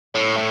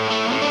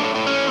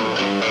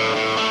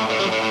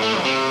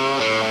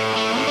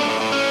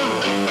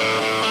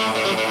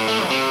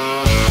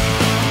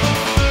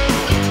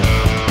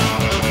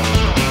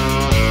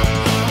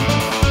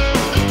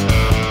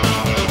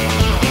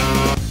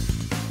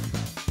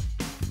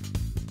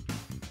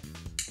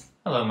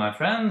Hello my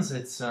friends,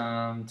 it's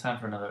time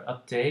for another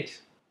update.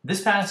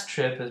 This past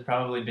trip has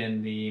probably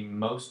been the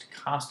most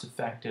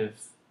cost-effective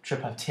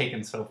trip I've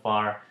taken so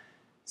far,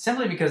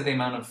 simply because of the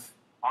amount of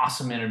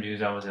awesome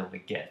interviews I was able to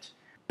get.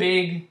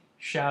 Big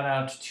shout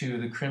out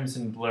to the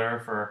Crimson Blur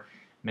for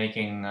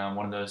making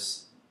one of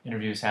those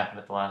interviews happen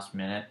at the last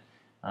minute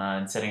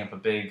and setting up a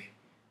big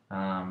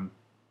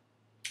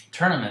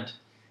tournament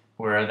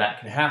where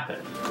that could happen.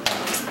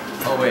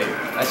 Oh wait,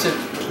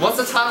 what's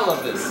the title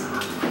of this?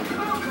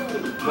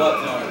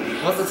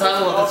 What's the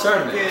title of the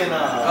tournament?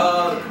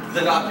 The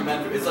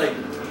documentary. It's like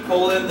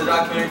Poland, the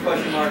documentary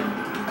question mark.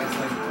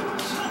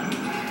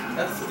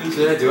 That's stupid.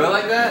 Should I do it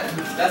like that?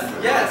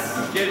 Yes.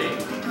 I'm kidding.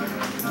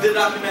 The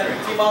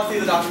documentary. Team on see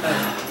the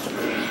documentary.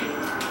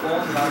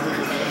 Poland, the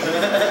documentary.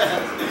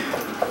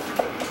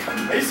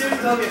 Are you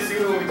seriously telling me a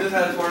secret when we just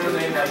had a tournament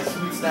named like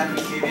Sweet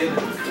Snapping Stadium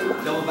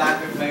and Double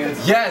Back with Megan?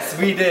 Yes,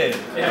 we did.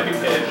 Yeah, we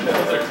did.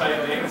 Those are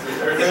tight names.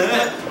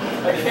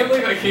 I can't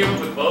believe I came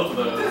up with both of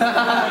those.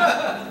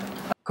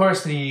 Of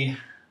course, the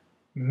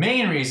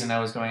main reason I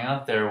was going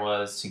out there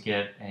was to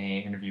get an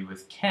interview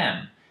with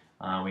Ken.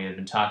 We had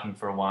been talking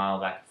for a while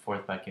back and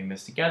forth about getting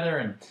this together,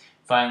 and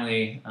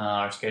finally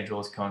our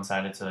schedules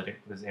coincided so that it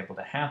was able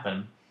to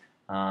happen.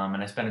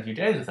 And I spent a few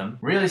days with him.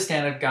 Really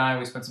stand-up guy.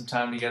 We spent some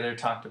time together,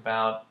 talked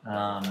about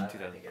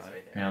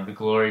the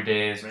glory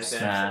days of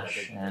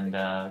Smash, and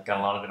got a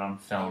lot of it on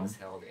film.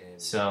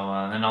 So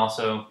and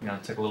also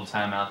took a little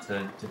time out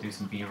to do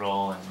some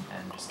B-roll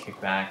and just kick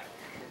back.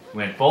 We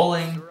went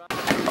bowling.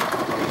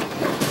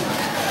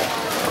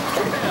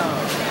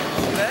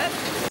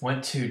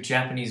 Went to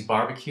Japanese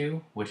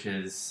barbecue, which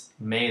is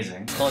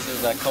amazing. Closer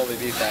to that Kobe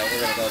beef that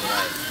we're gonna go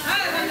tonight.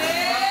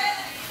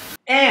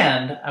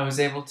 And I was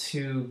able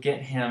to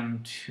get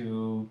him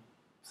to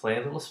play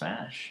a little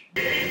Smash.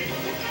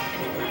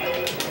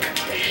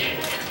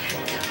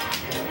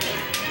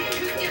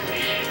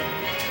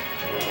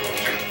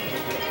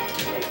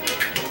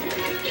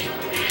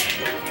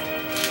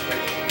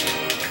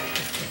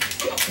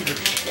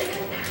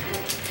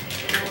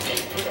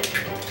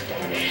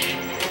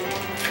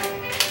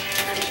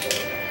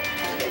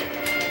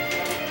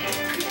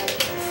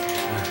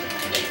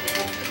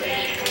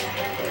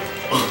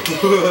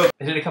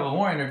 I did a couple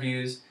more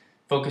interviews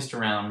focused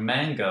around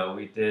Mango.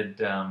 We did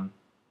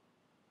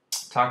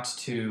talked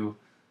to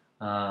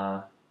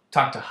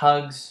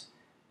Hugs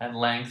at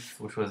length,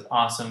 which was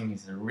awesome.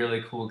 He's a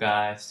really cool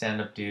guy,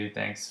 stand-up dude.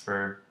 Thanks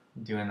for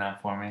doing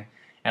that for me.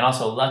 And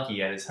also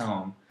Lucky at his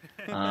home.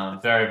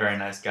 Very, very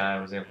nice guy. I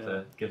was able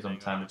to give them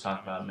time to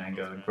talk about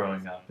Mango and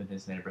growing up in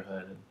his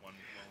neighborhood and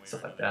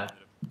stuff like that.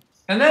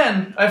 And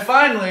then I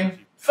finally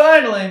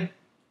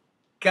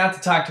got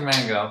to talk to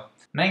Mango.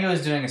 Mango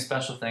is doing a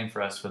special thing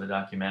for us for the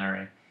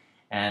documentary,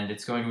 and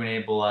it's going to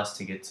enable us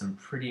to get some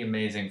pretty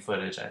amazing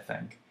footage, I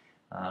think,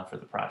 for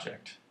the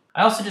project.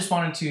 I also just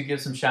wanted to give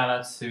some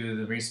shout-outs to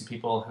the recent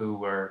people who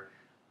were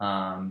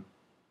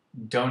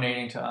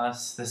donating to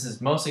us. This is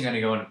mostly going to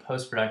go into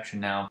post-production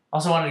now.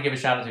 Also wanted to give a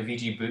shout-out to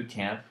VG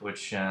Bootcamp,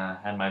 which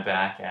had my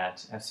back at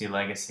FC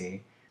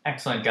Legacy.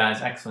 Excellent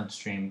guys, excellent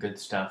stream, good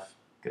stuff.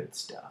 Good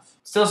stuff.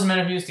 Still some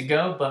interviews to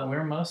go, but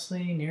we're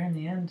mostly nearing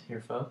the end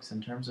here, folks,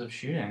 in terms of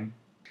shooting.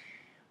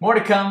 More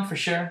to come, for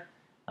sure,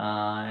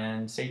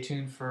 and stay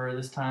tuned for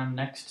this time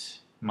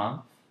next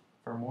month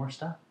for more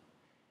stuff,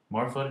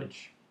 more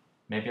footage.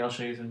 Maybe I'll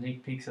show you some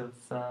sneak peeks of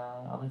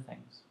other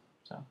things.